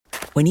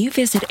When you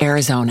visit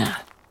Arizona,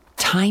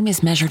 time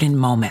is measured in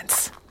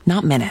moments,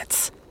 not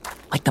minutes.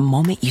 Like the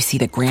moment you see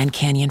the Grand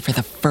Canyon for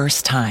the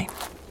first time.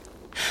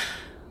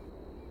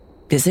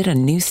 Visit a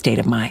new state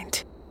of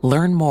mind.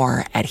 Learn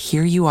more at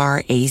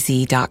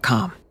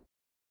hereyouareaz.com.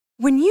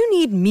 When you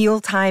need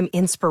mealtime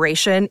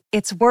inspiration,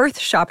 it's worth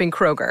shopping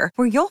Kroger,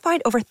 where you'll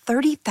find over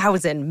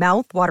 30,000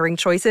 mouth-watering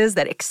choices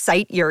that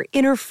excite your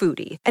inner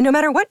foodie. And no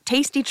matter what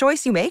tasty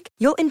choice you make,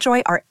 you'll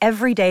enjoy our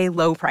everyday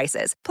low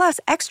prices, plus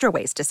extra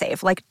ways to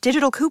save, like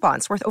digital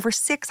coupons worth over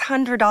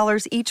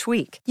 $600 each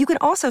week. You can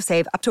also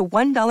save up to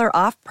 $1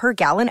 off per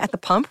gallon at the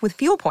pump with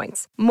fuel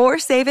points. More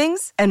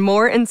savings and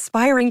more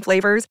inspiring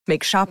flavors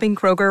make shopping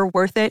Kroger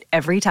worth it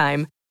every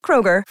time.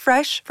 Kroger,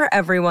 fresh for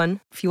everyone.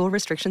 Fuel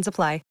restrictions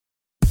apply.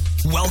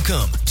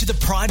 Welcome to the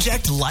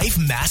Project Life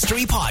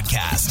Mastery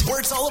Podcast,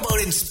 where it's all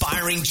about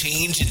inspiring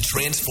change and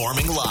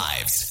transforming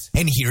lives.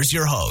 And here's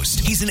your host.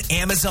 He's an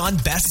Amazon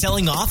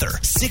best-selling author,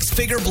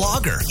 six-figure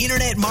blogger,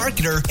 internet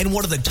marketer, and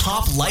one of the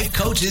top life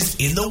coaches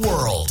in the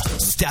world,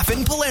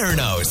 Stefan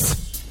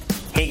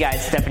Palernos. Hey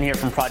guys, Stefan here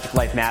from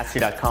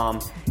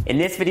ProjectLifeMastery.com. In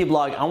this video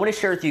blog, I want to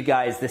share with you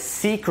guys the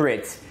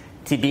secret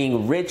to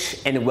being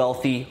rich and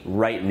wealthy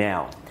right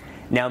now.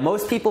 Now,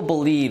 most people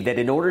believe that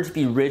in order to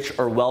be rich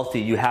or wealthy,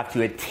 you have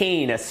to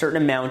attain a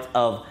certain amount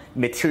of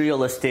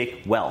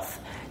materialistic wealth.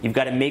 You've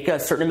got to make a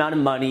certain amount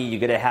of money. You've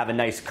got to have a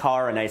nice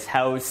car, a nice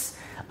house,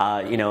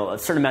 a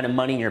certain amount of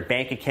money in your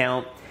bank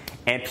account.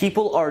 And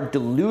people are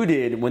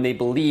deluded when they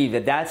believe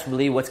that that's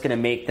really what's going to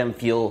make them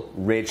feel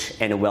rich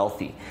and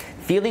wealthy.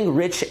 Feeling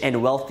rich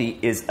and wealthy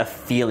is a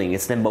feeling.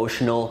 It's an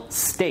emotional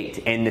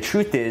state. And the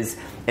truth is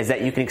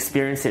that you can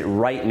experience it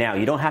right now.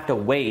 You don't have to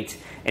wait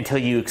until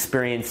you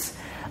experience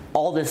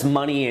all this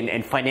money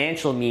and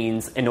financial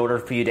means in order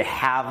for you to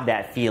have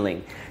that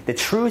feeling. The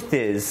truth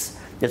is,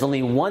 there's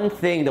only one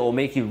thing that will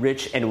make you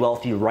rich and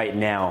wealthy right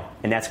now,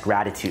 and that's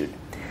gratitude.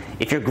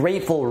 If you're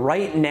grateful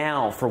right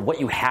now for what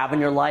you have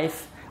in your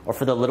life, or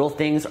for the little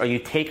things, or you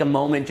take a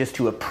moment just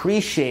to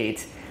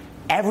appreciate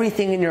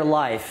everything in your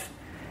life,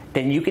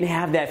 then you can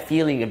have that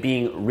feeling of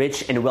being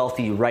rich and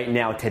wealthy right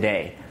now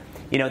today.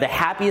 You know, the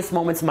happiest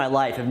moments in my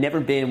life have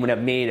never been when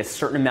I've made a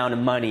certain amount of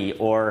money,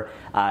 or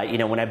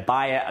when I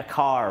buy a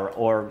car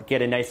or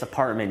get a nice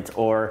apartment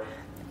or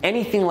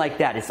anything like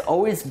that. It's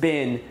always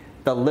been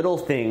the little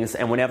things,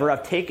 and whenever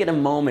I've taken a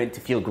moment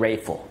to feel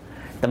grateful.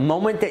 The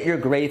moment that you're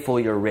grateful,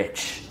 you're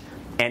rich,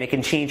 and it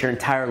can change your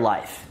entire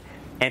life.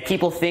 And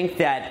people think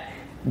that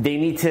they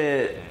need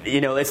to,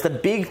 it's the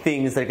big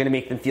things that are going to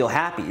make them feel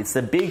happy. It's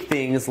the big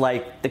things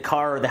like the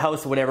car or the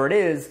house or whatever it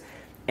is,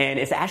 and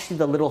it's actually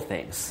the little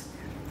things.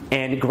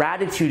 And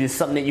gratitude is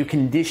something that you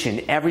condition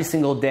every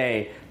single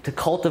day to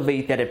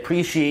cultivate that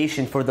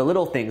appreciation for the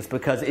little things.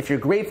 Because if you're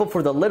grateful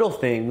for the little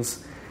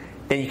things,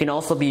 then you can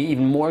also be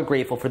even more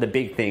grateful for the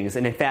big things.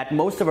 And in fact,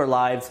 most of our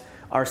lives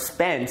are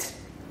spent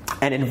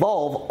and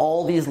involve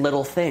all these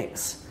little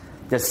things.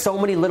 There's so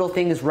many little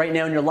things right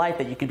now in your life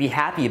that you could be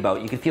happy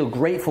about, you could feel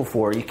grateful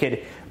for, you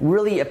could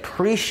really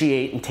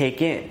appreciate and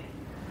take in.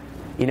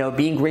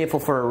 Being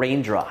grateful for a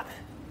raindrop.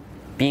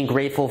 Being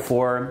grateful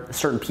for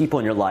certain people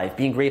in your life,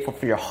 being grateful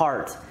for your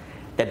heart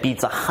that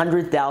beats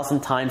 100,000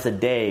 times a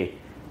day,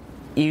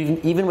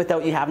 even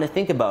without you having to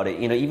think about it.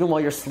 Even while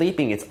you're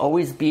sleeping, it's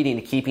always beating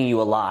and keeping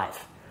you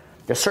alive.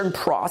 There's certain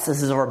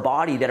processes of our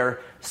body that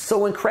are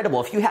so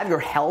incredible. If you have your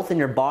health in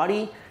your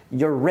body,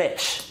 you're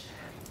rich.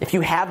 If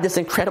you have this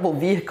incredible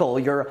vehicle,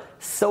 you're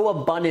so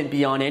abundant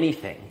beyond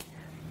anything.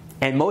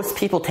 And most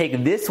people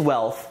take this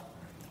wealth,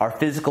 our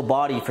physical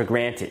body, for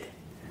granted.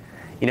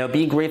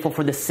 Being grateful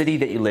for the city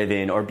that you live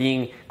in, or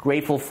being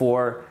grateful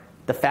for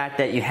the fact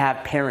that you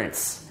have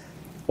parents,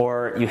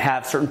 or you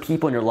have certain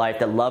people in your life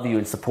that love you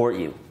and support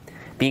you.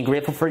 Being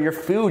grateful for your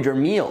food, your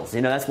meals.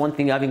 That's one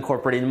thing I've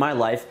incorporated in my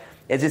life,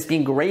 is just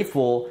being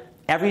grateful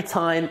every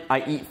time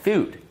I eat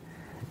food.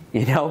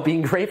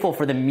 Being grateful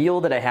for the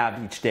meal that I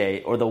have each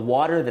day, or the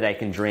water that I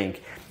can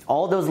drink.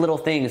 All those little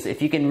things,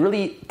 if you can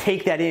really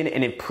take that in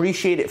and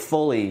appreciate it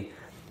fully,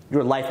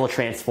 your life will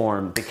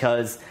transform,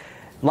 because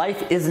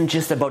life isn't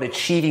just about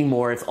achieving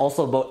more, it's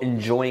also about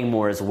enjoying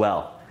more as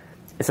well.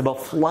 It's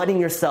about flooding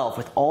yourself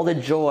with all the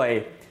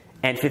joy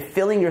and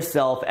fulfilling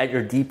yourself at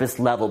your deepest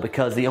level,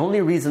 because the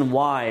only reason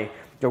why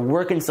you're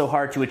working so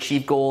hard to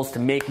achieve goals, to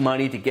make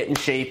money, to get in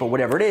shape, or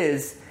whatever it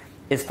is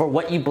for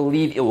what you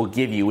believe it will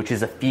give you, which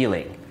is a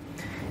feeling.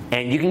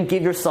 And you can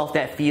give yourself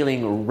that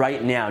feeling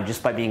right now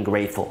just by being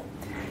grateful,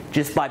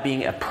 just by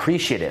being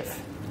appreciative.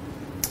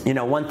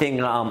 One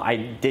thing I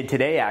did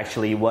today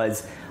actually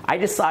was I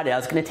decided I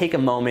was going to take a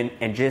moment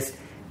and just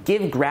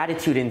give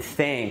gratitude and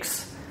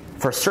thanks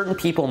for certain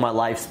people in my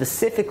life,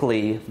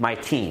 specifically my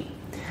team.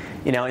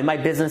 In my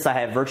business, I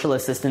have virtual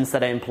assistants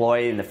that I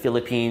employ in the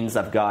Philippines.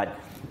 I've got,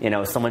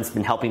 someone's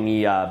been helping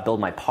me build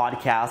my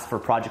podcast for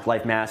Project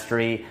Life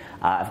Mastery.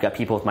 I've got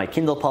people with my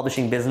Kindle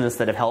publishing business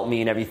that have helped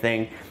me and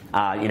everything.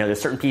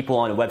 There's certain people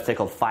on a website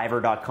called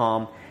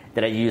Fiverr.com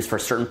that I use for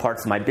certain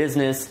parts of my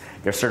business.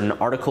 There's certain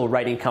article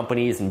writing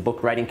companies and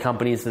book writing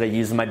companies that I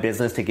use in my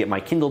business to get my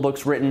Kindle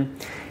books written.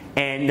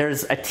 And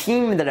there's a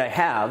team that I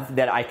have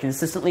that I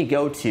consistently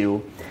go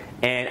to,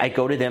 and I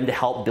go to them to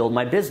help build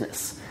my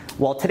business.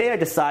 Well, today I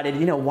decided,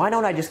 why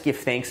don't I just give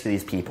thanks to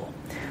these people?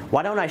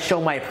 Why don't I show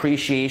my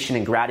appreciation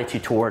and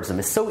gratitude towards them?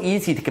 It's so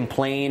easy to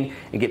complain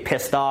and get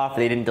pissed off.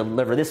 They didn't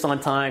deliver this on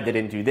time. They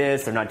didn't do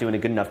this. They're not doing a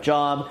good enough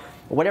job.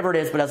 Whatever it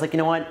is. But I was like, you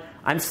know what?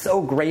 I'm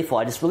so grateful.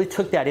 I just really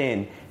took that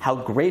in, how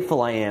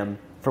grateful I am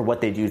for what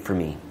they do for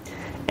me.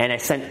 And I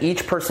sent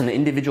each person an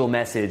individual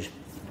message.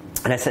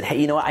 And I said,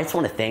 hey, I just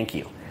want to thank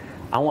you.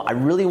 I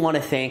really want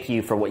to thank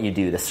you for what you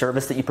do, the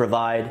service that you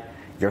provide,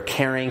 your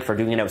caring, for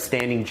doing an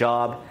outstanding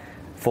job,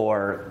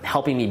 for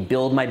helping me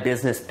build my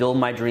business, build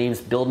my dreams,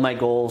 build my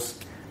goals.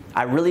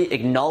 I really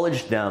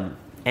acknowledged them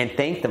and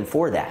thanked them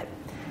for that.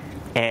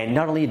 And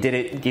not only did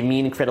it give me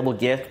an incredible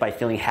gift by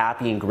feeling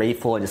happy and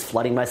grateful and just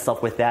flooding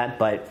myself with that,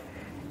 but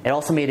it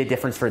also made a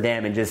difference for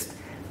them and just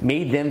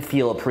made them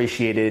feel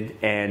appreciated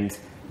and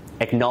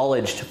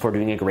acknowledged for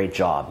doing a great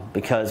job,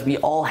 because we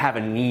all have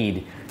a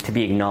need to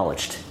be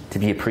acknowledged, to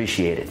be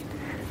appreciated.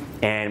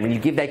 And when you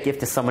give that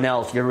gift to someone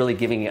else, you're really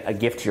giving a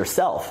gift to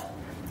yourself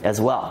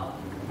as well.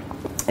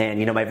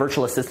 And, my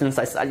virtual assistants,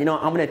 I said, I'm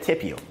going to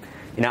tip you.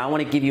 I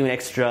want to give you an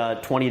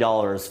extra $20,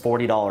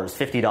 $40,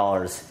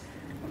 $50,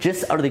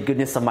 just out of the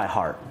goodness of my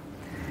heart.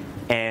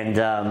 And,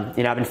 I've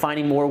been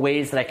finding more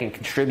ways that I can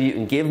contribute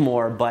and give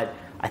more, but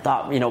I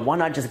thought, why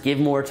not just give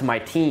more to my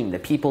team, the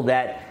people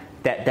that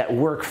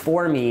work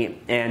for me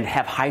and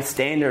have high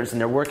standards, and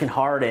they're working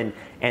hard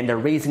and they're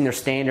raising their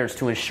standards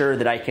to ensure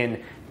that I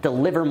can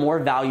deliver more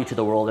value to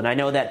the world. And I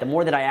know that the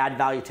more that I add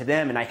value to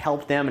them and I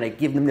help them and I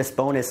give them this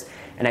bonus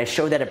and I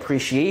show that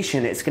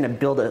appreciation, it's going to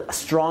build a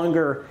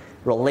stronger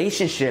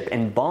relationship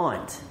and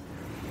bond.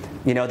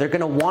 They're going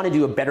to want to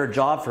do a better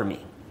job for me.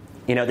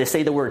 They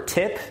say the word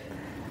tip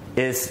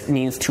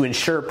means to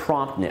ensure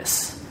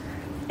promptness.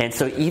 And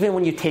so even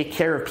when you take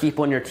care of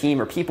people in your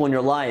team or people in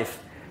your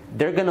life,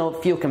 they're going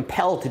to feel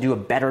compelled to do a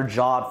better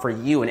job for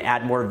you and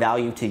add more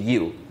value to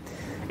you.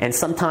 And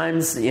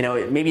sometimes,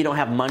 maybe you don't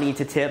have money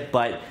to tip,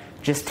 but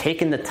just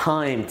taking the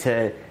time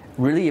to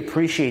really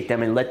appreciate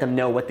them and let them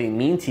know what they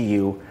mean to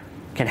you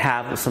can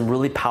have some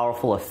really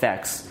powerful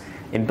effects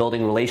in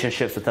building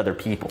relationships with other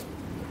people.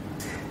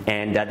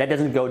 And that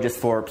doesn't go just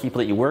for people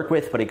that you work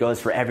with, but it goes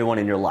for everyone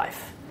in your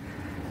life.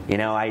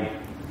 I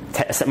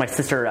sent my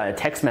sister a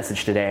text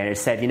message today, and I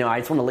said, I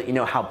just want to let you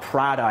know how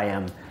proud I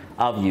am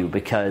of you,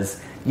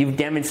 because you've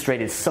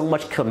demonstrated so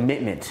much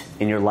commitment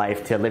in your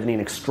life to living an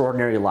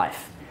extraordinary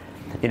life.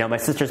 My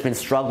sister's been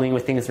struggling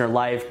with things in her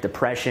life,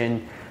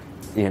 depression,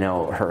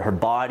 her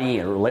body,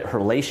 her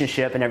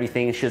relationship and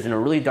everything. She was in a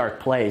really dark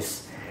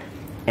place.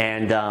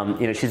 And,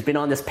 she's been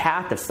on this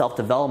path of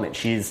self-development.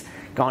 She's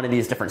gone to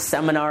these different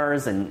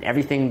seminars, and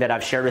everything that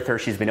I've shared with her,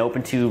 she's been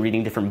open to,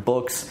 reading different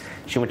books.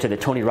 She went to the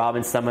Tony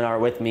Robbins seminar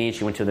with me.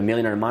 She went to the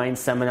Millionaire Mind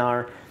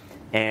seminar.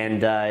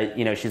 And,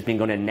 she's been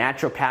going to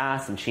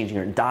naturopaths and changing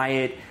her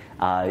diet.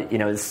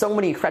 There's so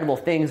many incredible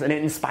things, and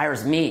it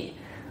inspires me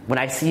when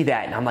I see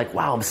that. And I'm like,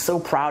 wow, I'm so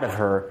proud of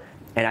her.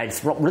 And I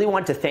just really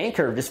want to thank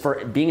her just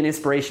for being an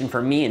inspiration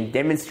for me and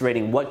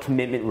demonstrating what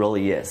commitment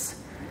really is.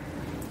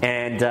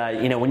 And,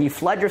 when you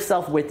flood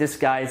yourself with this,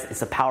 guys,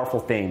 it's a powerful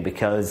thing,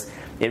 because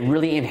it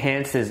really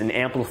enhances and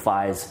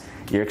amplifies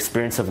your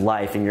experience of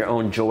life and your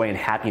own joy and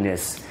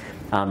happiness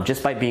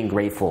just by being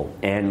grateful.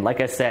 And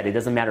like I said, it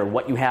doesn't matter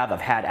what you have.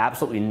 I've had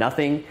absolutely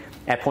nothing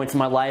at points in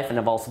my life, and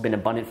I've also been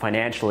abundant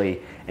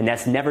financially, and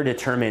that's never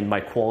determined my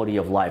quality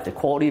of life. The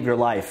quality of your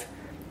life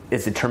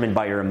is determined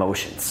by your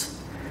emotions.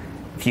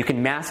 If you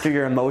can master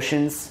your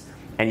emotions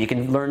and you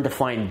can learn to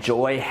find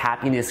joy,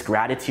 happiness,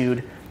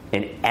 gratitude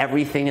in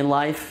everything in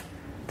life,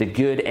 the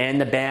good and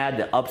the bad,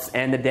 the ups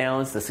and the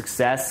downs, the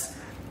success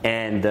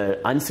and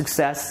the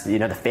unsuccess, the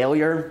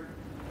failure,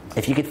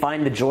 if you can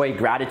find the joy,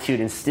 gratitude,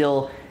 and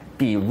still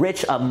be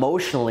rich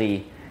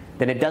emotionally,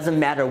 then it doesn't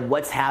matter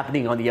what's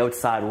happening on the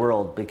outside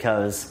world,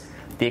 because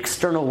the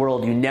external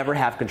world you never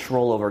have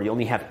control over. You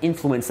only have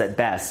influence at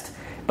best.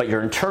 But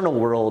your internal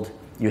world,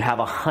 you have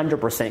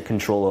 100%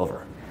 control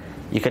over.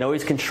 You can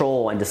always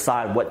control and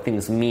decide what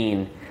things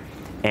mean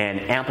and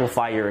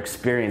amplify your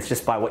experience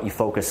just by what you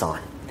focus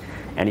on.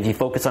 And if you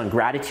focus on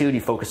gratitude,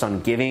 you focus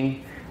on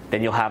giving,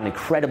 then you'll have an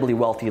incredibly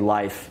wealthy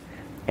life,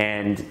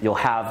 and you'll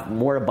have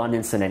more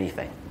abundance than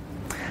anything.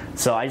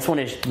 So I just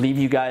want to leave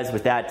you guys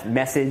with that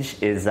message,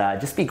 is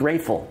just be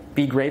grateful.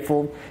 Be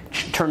grateful.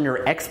 Turn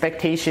your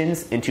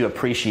expectations into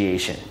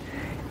appreciation.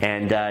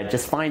 And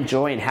just find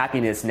joy and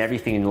happiness in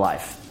everything in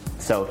life.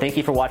 So thank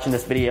you for watching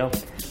this video.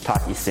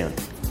 Talk to you soon.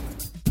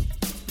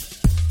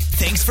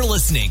 Thanks for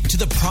listening to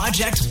the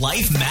Project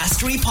Life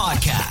Mastery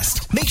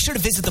Podcast. Make sure to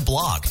visit the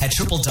blog at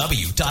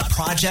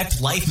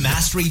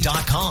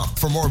www.projectlifemastery.com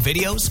for more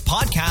videos,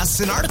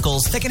 podcasts, and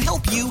articles that can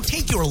help you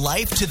take your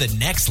life to the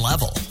next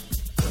level.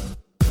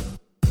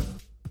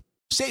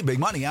 Save big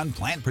money on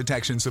plant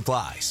protection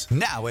supplies.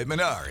 Now at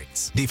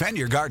Menards. Defend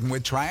your garden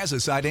with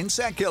Triazicide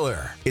Insect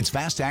Killer. Its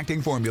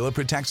fast-acting formula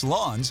protects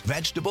lawns,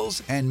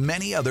 vegetables, and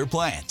many other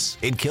plants.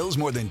 It kills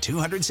more than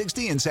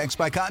 260 insects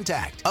by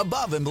contact,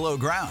 above and below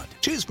ground.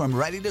 Choose from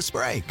ready to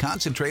spray,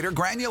 concentrate, or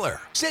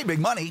granular. Save big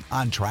money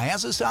on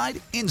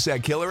Triazicide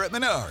Insect Killer at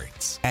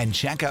Menards. And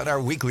check out our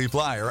weekly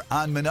flyer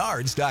on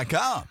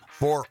Menards.com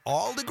for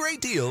all the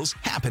great deals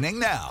happening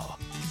now.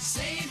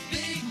 Save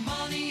big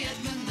money at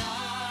Menards.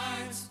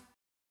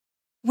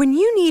 When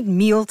you need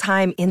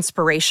mealtime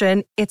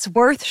inspiration, it's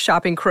worth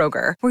shopping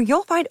Kroger, where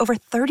you'll find over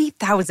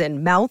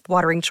 30,000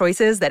 mouth-watering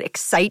choices that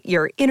excite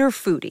your inner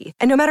foodie.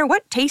 And no matter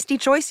what tasty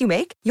choice you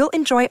make, you'll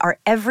enjoy our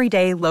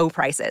everyday low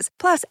prices,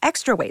 plus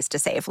extra ways to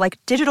save, like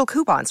digital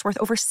coupons worth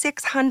over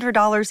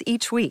 $600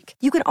 each week.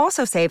 You can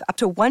also save up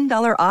to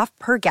 $1 off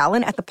per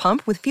gallon at the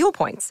pump with fuel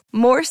points.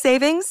 More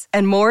savings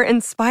and more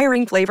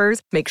inspiring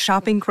flavors make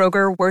shopping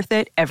Kroger worth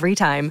it every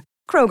time.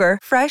 Kroger,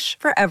 fresh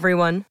for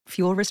everyone.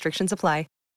 Fuel restrictions apply.